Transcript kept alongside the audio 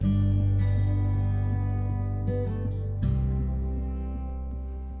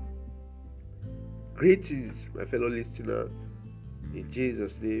Greetings, my fellow listeners. In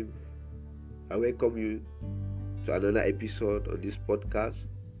Jesus' name, I welcome you to another episode on this podcast,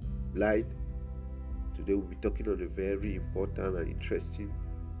 Light. Today, we'll be talking on a very important and interesting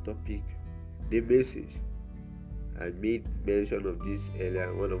topic, the message. I made mention of this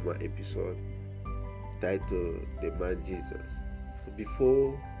earlier in one of my episodes titled The Man Jesus. So,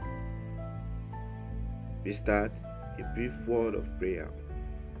 before we start, a brief word of prayer.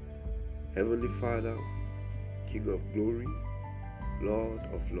 Heavenly Father, King of glory, Lord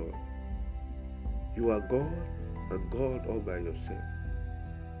of lords, you are God and God all by yourself.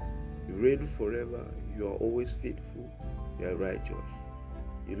 You reign forever, you are always faithful, you are righteous.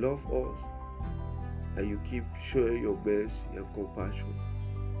 You love us and you keep showing your mercy and compassion.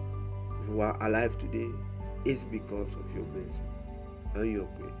 If we are alive today, it's because of your mercy and your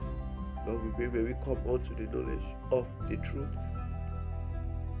grace. Lord, we pray may we come unto the knowledge of the truth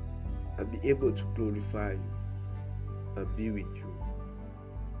and be able to glorify you and be with you.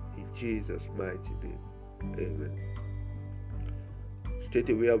 In Jesus' mighty name, amen. Straight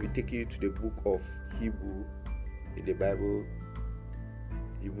away, I'll be taking you to the book of Hebrew in the Bible,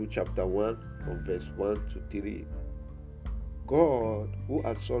 Hebrew chapter 1 from verse 1 to 3. God, who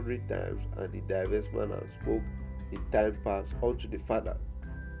at sundry times and in diverse manners spoke in time past unto the fathers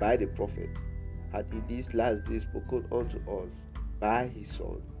by the prophet, had in these last days spoken unto us by his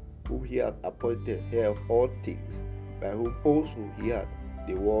Son, whom he hath appointed heir of all things, by whom also he hath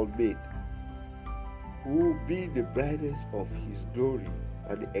the world made, who being the brightness of his glory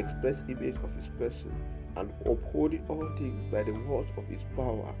and the express image of his person, and upholding all things by the word of his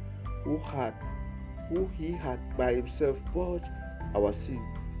power, who he had by himself purged our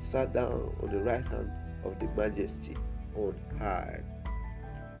sins, sat down on the right hand of the majesty on high.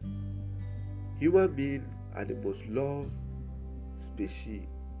 Human beings are the most loved species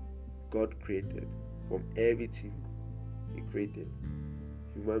God created. From everything he created,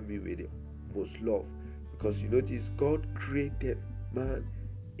 human beings were the most loved, because you notice God created man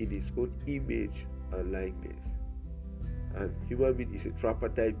in his own image and likeness. And human being is a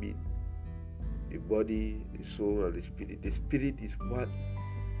tripartite being: the body, the soul, and the spirit. The spirit is what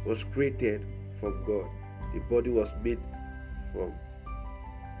was created from God. The body was made from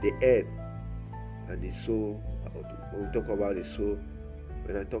the earth, and the soul, when we talk about the soul,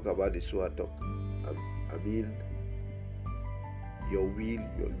 when I talk about the soul, I mean your will,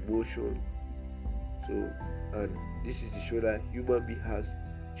 your emotion. So, and this is to show that human being has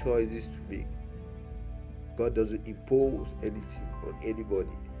choices to make. God doesn't impose anything on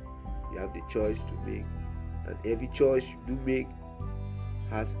anybody. You have the choice to make, and every choice you do make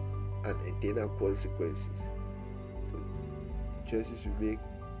has an eternal consequences. So, the choices you make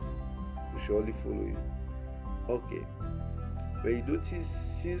will surely follow you. Okay. When you notice,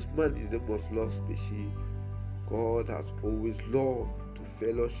 since man is the most loved species, God has always loved to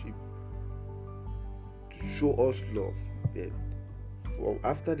fellowship, to show us love. Then, from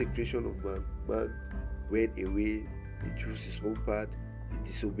after the creation of man, man went away, he chose his own path,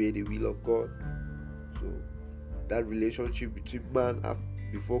 he disobeyed the will of God. So, that relationship between man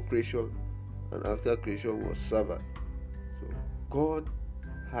before creation and after creation was severed. So, God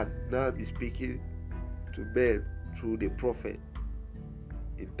had now been speaking to men through the prophet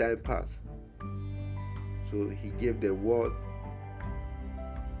in time past. So he gave them word,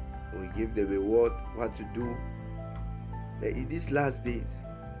 or he gave them a word what to do. But in these last days,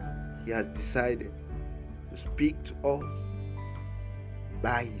 he has decided to speak to us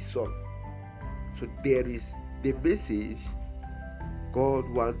by his Son. So there is the message God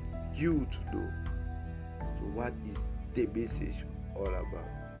wants you to know. So what is the message all about?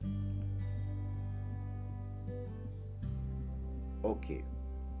 Okay.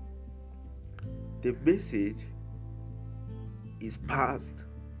 The message is passed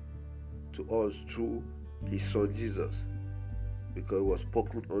to us through his Son Jesus, because it was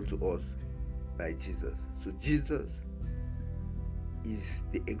spoken unto us by Jesus. So Jesus is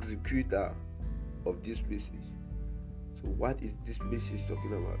the executor of this message. So what is this message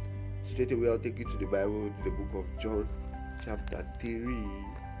talking about? Straight away I'll take you to the Bible, to the book of John chapter 3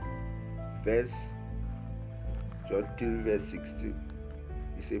 verse 16.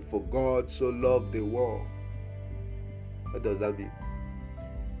 He said, for God so loved the world. What does that mean?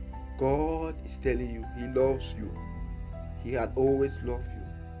 God is telling you he loves you. He had always loved you.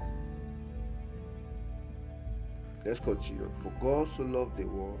 Let's continue. For God so loved the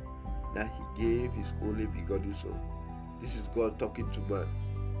world that he gave his only begotten Son. This is God talking to man.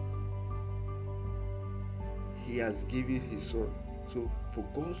 He has given his Son. So for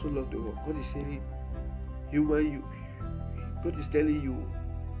God so loved the world, God is saying God is telling you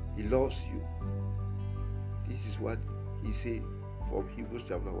He loves you. This is what He said from Hebrews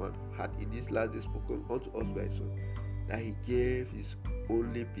chapter 1. Had in this last day spoken unto us by His Son, that He gave His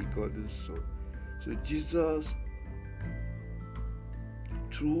only begotten Son. So Jesus,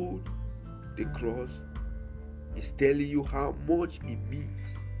 through the cross, is telling you how much it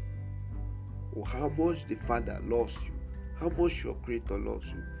means, or how much the Father loves you, how much your Creator loves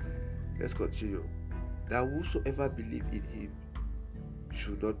you. Let's continue. That whosoever believe in Him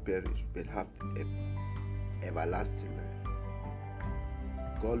should not perish, but have everlasting life.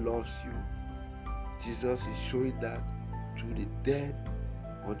 God loves you. Jesus is showing that through the death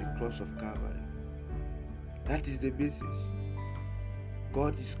on the cross of Calvary. That is the message.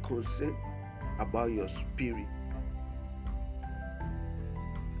 God is concerned about your spirit.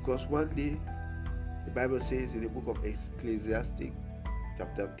 Because one day, the Bible says in the book of Ecclesiastes,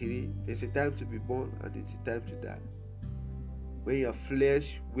 chapter 3, there's a time to be born and there's a time to die. When your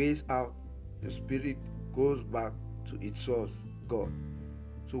flesh weighs out, your spirit goes back to its source, God.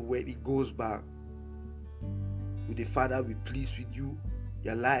 So when it goes back, will the Father be pleased with you,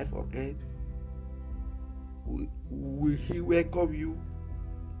 your life on earth? Will He welcome you?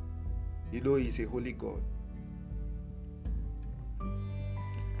 You know He's a holy God.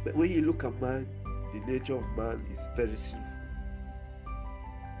 But when you look at man, the nature of man is very sinful,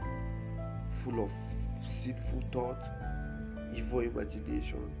 full of sinful thought, evil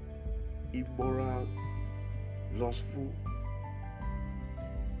imagination, immoral, lustful.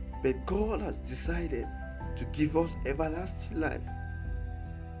 But God has decided to give us everlasting life.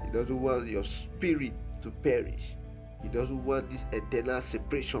 He doesn't want your spirit to perish. He doesn't want this eternal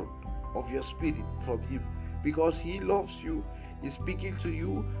separation of your spirit from Him, because He loves you. He's speaking to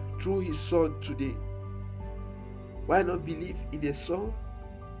you through His Son today. Why not believe in the Son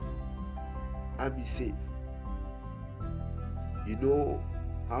and be saved? You know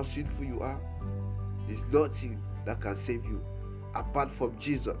how sinful you are. There's nothing that can save you apart from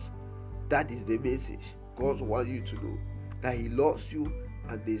Jesus. That is the message God wants you to know, that He loves you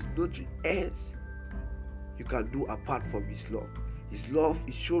and there's nothing else you can do apart from His love. His love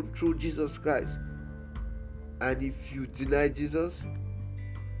is shown through Jesus Christ. And if you deny Jesus,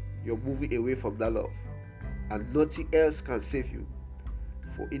 you're moving away from that love, and nothing else can save you.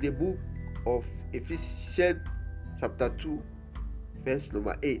 For in the book of Ephesians chapter 2, verse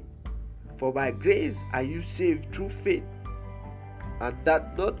number 8, for by grace are you saved through faith, and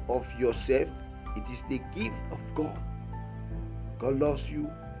that not of yourself, it is the gift of God. God loves you.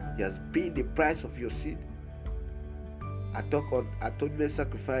 He has paid the price of your sin. I talk on atonement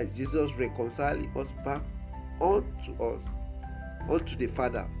sacrifice. Jesus reconciling us back unto the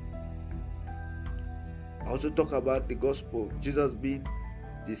Father. I also talk about the gospel, Jesus being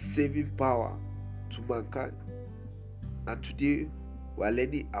the saving power to mankind. And today we are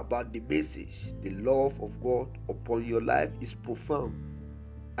learning about the message. The love of God upon your life is profound,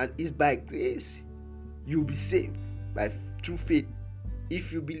 and it's by grace you'll be saved through faith,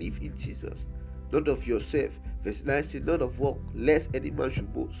 if you believe in Jesus, not of yourself. Verse 9 says, not of work, lest any man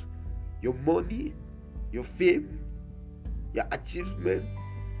should boast. Your money, your fame, your achievement,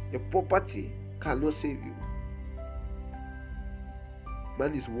 your property cannot save you.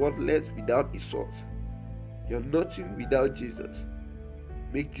 Man is worthless without his source. You're nothing without Jesus.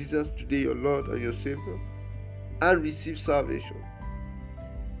 Make Jesus today your Lord and your Savior, and receive salvation.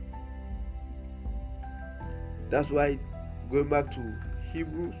 That's why, going back to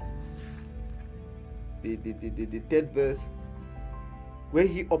Hebrews, the 10th verse, when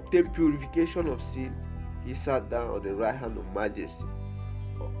He obtained purification of sin, He sat down on the right hand of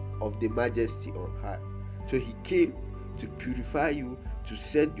the majesty on high. So He came to purify you, to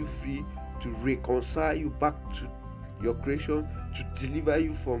set you free, to reconcile you back to your creation, to deliver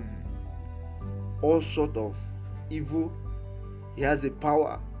you from all sort of evil. He has the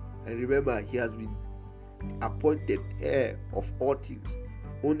power, and remember, He has been appointed heir of all things,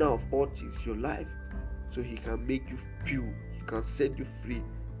 owner of all things, your life. So He can make you pure, He can set you free,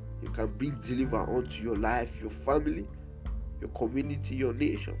 He can bring deliverance unto your life, your family, your community, your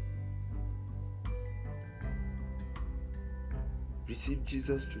nation. Receive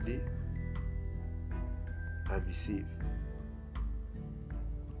Jesus today and be saved.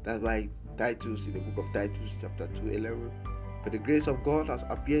 That's why Titus, in the book of Titus chapter 2:11, for the grace of God has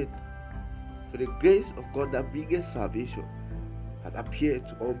appeared, for the grace of God that bringeth salvation had appeared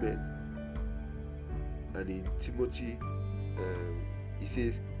to all men. And in Timothy, he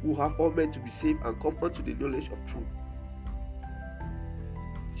says, who have all men to be saved and come unto the knowledge of truth.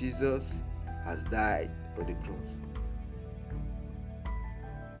 Jesus has died on the cross.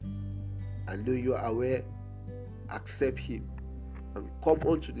 I know you are aware accept Him and come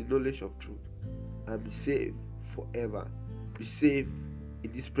unto the knowledge of truth and be saved forever. Be saved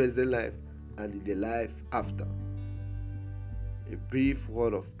in this present life and in the life after. A brief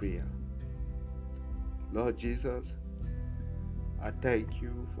word of prayer. Lord Jesus, I thank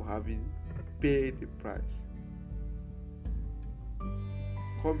you for having paid the price.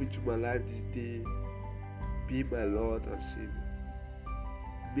 Come into my life this day. Be my Lord and Savior.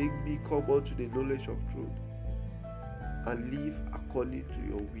 Make me come unto the knowledge of truth and live according to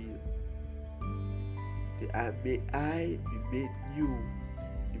your will. That may I be made new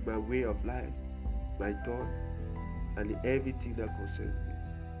in my way of life, my thought, and in everything that concerns me.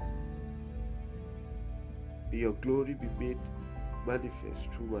 May your glory be made manifest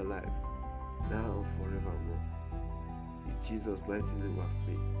through my life, now and forevermore. In Jesus' mighty name I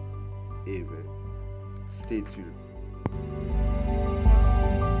pray. Amen. Stay tuned.